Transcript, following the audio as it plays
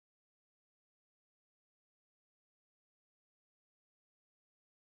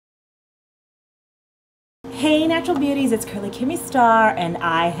Hey Natural Beauties, it's CurlyKimmyStar and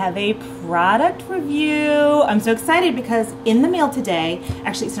I have a product review. I'm so excited because in the mail today,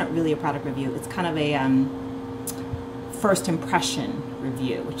 actually it's not really a product review, it's kind of a first impression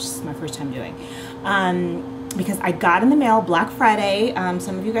review, which is my first time doing. Because I got in the mail Black Friday.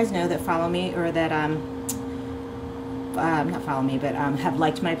 Some of you guys know that follow me, or that not follow me, but have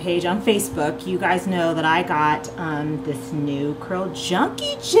liked my page on Facebook. You guys know that I got this new Curl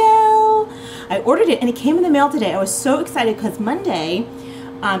Junkie gel. I ordered it and it came in the mail today. I was so excited because Monday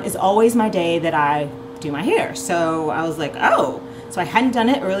is always my day that I do my hair. So I was like, oh. So I hadn't done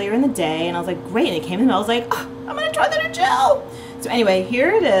it earlier in the day and I was like, great. And it came in the mail. I was like, oh, I'm going to try the new gel. So anyway,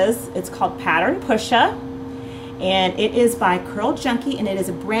 here it is. It's called Pattern Pusha. And it is by Curl Junkie, and it is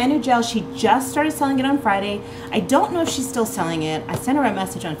a brand new gel. She just started selling it on Friday. I don't know if she's still selling it. I sent her a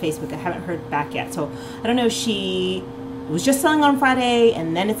message on Facebook. I haven't heard back yet. So I don't know if she was just selling on Friday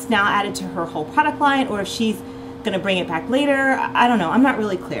and then it's now added to her whole product line, or if she's going to bring it back later. I don't know. I'm not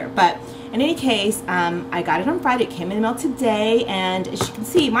really clear. But in any case, I got it on Friday. It came in the mail today, and as you can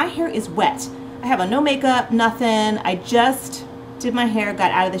see, my hair is wet. I have on no makeup, nothing. I just did my hair,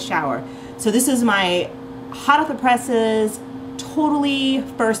 got out of the shower. So this is my hot off the presses, totally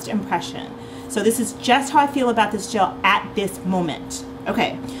first impression. So this is just how I feel about this gel at this moment.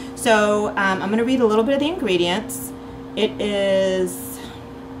 Okay, so I'm going to read a little bit of the ingredients. It is,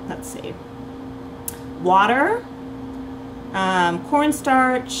 let's see, water,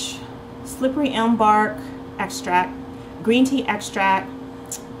 cornstarch, slippery elm bark extract, green tea extract,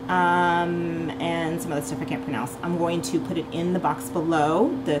 and some other stuff I can't pronounce. I'm going to put it in the box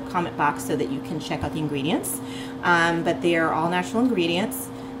below, the comment box, so that you can check out the ingredients. But they are all natural ingredients.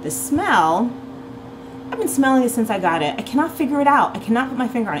 The smell, I've been smelling it since I got it. I cannot figure it out. I cannot put my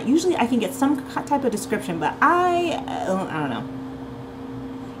finger on it. Usually I can get some type of description, but I don't know.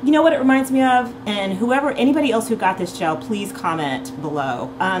 You know what it reminds me of? And anybody else who got this gel, please comment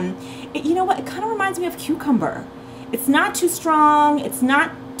below. You know what? It kind of reminds me of cucumber. It's not too strong. It's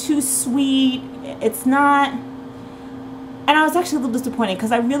not too sweet. It's not, and I was actually a little disappointed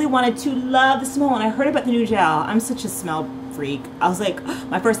because I really wanted to love the smell. When I heard about the new gel, I'm such a smell freak. I was like,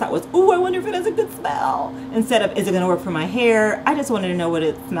 my first thought was, ooh, I wonder if it has a good smell, instead of, is it going to work for my hair? I just wanted to know what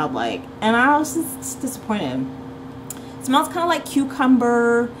it smelled like, and I was just disappointed. It smells kind of like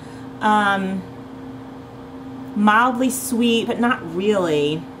cucumber, mildly sweet, but not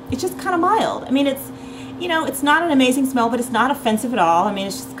really. It's just kind of mild. I mean, it's, you know, it's not an amazing smell, but it's not offensive at all. I mean,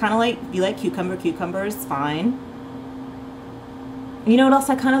 it's just kind of like, you like cucumber, cucumber is fine. You know what else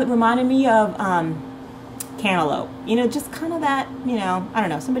that kind of reminded me of? Cantaloupe. You know, just kind of that, you know, I don't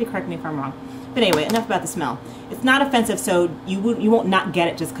know. Somebody correct me if I'm wrong. But anyway, enough about the smell. It's not offensive, so you won't not get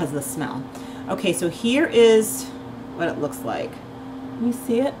it just because of the smell. Okay, so here is what it looks like. Can you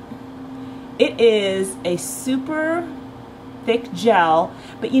see it? It is a super thick gel,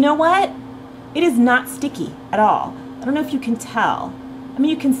 but you know what? It is not sticky at all. I don't know if you can tell. I mean,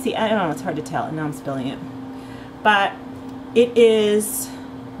 you can see, I don't know, it's hard to tell, and now I'm spilling it. But it is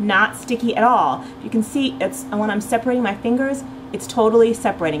not sticky at all. You can see, it's when I'm separating my fingers, it's totally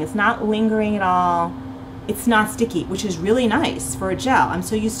separating. It's not lingering at all. It's not sticky, which is really nice for a gel. I'm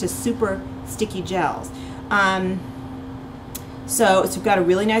so used to super sticky gels. So it's got a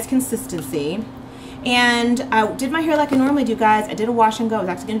really nice consistency. And I did my hair like I normally do, guys. I did a wash and go. I was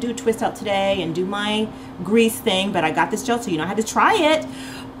actually going to do a twist out today and do my grease thing, but I got this gel, so you know I had to try it.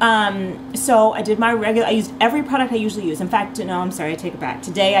 So I did my regular, I used every product I usually use. In fact, no, I'm sorry, I take it back.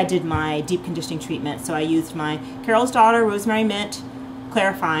 Today I did my deep conditioning treatment. So I used my Carol's Daughter Rosemary Mint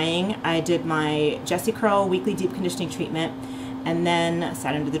Clarifying. I did my Jessie Curl Weekly Deep Conditioning Treatment, and then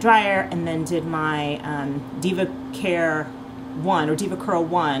sat under the dryer, and then did my Diva Care 1 or Diva Curl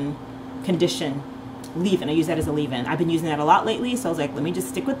 1 Condition leave-in. I use that as a leave-in. I've been using that a lot lately, so I was like, let me just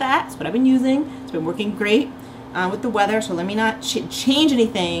stick with that. That's what I've been using. It's been working great with the weather, so let me not change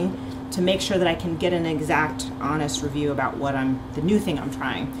anything to make sure that I can get an exact, honest review about what the new thing I'm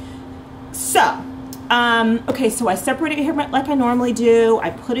trying. So, okay, so I separated it here like I normally do. I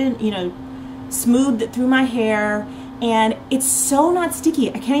put in, you know, smoothed it through my hair, and it's so not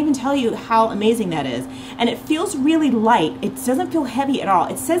sticky. I can't even tell you how amazing that is. And it feels really light. It doesn't feel heavy at all.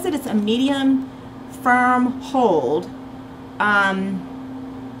 It says that it's a medium firm hold, but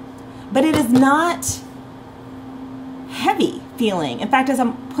it is not heavy feeling. In fact, as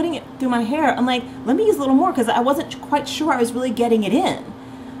I'm putting it through my hair, I'm like, let me use a little more, because I wasn't quite sure I was really getting it in.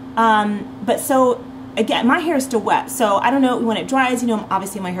 But so again, my hair is still wet, so I don't know when it dries, you know,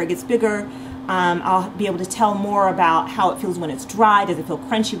 obviously my hair gets bigger. I'll be able to tell more about how it feels when it's dry. Does it feel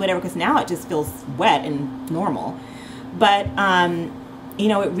crunchy, whatever, because now it just feels wet and normal. But you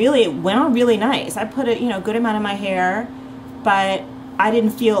know, it went on really nice. I put a, you know, good amount of my hair, but I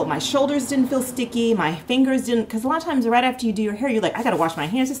didn't feel, my shoulders didn't feel sticky, my fingers didn't, because a lot of times right after you do your hair, you're like, I gotta wash my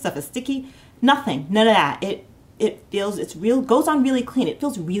hands, this stuff is sticky. Nothing, none of that. It feels, goes on really clean. It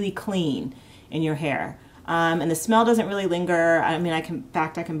feels really clean in your hair. And the smell doesn't really linger. I mean, in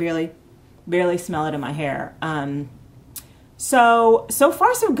fact, I can barely smell it in my hair. So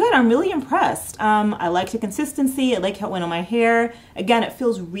far so good. I'm really impressed. I like the consistency. I like how it went on my hair. Again, it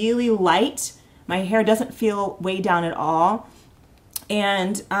feels really light. My hair doesn't feel weighed down at all.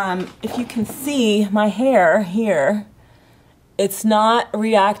 And if you can see my hair here, it's not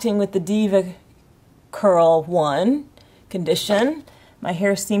reacting with the Diva Curl 1 condition. My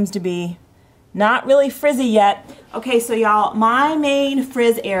hair seems to be not really frizzy yet. Okay, so y'all, my main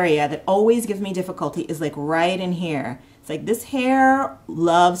frizz area that always gives me difficulty is like right in here. It's like this hair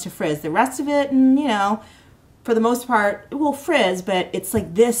loves to frizz. The rest of it, and you know, for the most part, it will frizz, but it's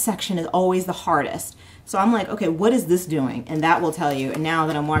like this section is always the hardest. So I'm like, okay, what is this doing? And that will tell you. And now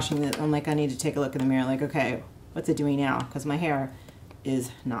that I'm washing it, I'm like, I need to take a look in the mirror, like, okay, what's it doing now? Because my hair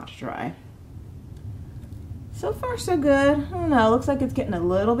is not dry. So far, so good. I don't know, looks like it's getting a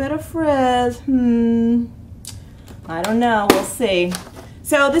little bit of frizz. I don't know, we'll see.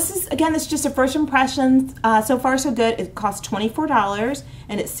 So this is, again, this is just a first impressions. So far, so good. It costs $24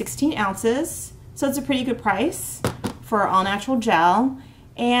 and it's 16 ounces. So it's a pretty good price for all natural gel.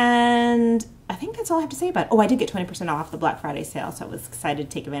 And I think that's all I have to say about it. Oh, I did get 20% off the Black Friday sale, so I was excited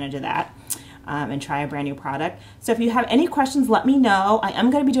to take advantage of that and try a brand new product. So if you have any questions, let me know. I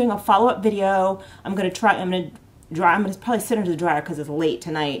am going to be doing a follow-up video. I'm going to probably sit under the dryer because it's late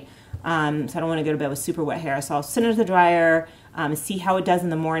tonight. So I don't want to go to bed with super wet hair. So I'll sit under the dryer, see how it does in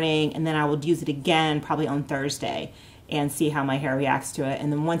the morning, and then I will use it again probably on Thursday and see how my hair reacts to it.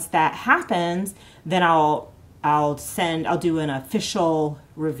 And then once that happens, then I'll do an official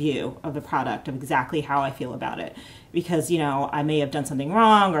review of the product of exactly how I feel about it. Because, you know, I may have done something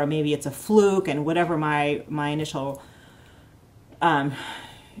wrong, or maybe it's a fluke, and whatever my initial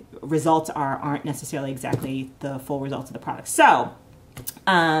results aren't necessarily exactly the full results of the product. So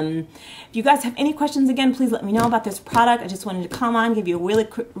if you guys have any questions, again, please let me know about this product. I just wanted to come on, give you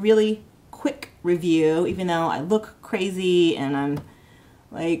a really quick review, even though I look crazy and I'm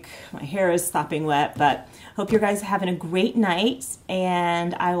like, my hair is stopping wet. But hope you guys are having a great night,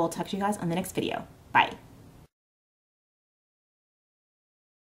 and I will talk to you guys on the next video. Bye.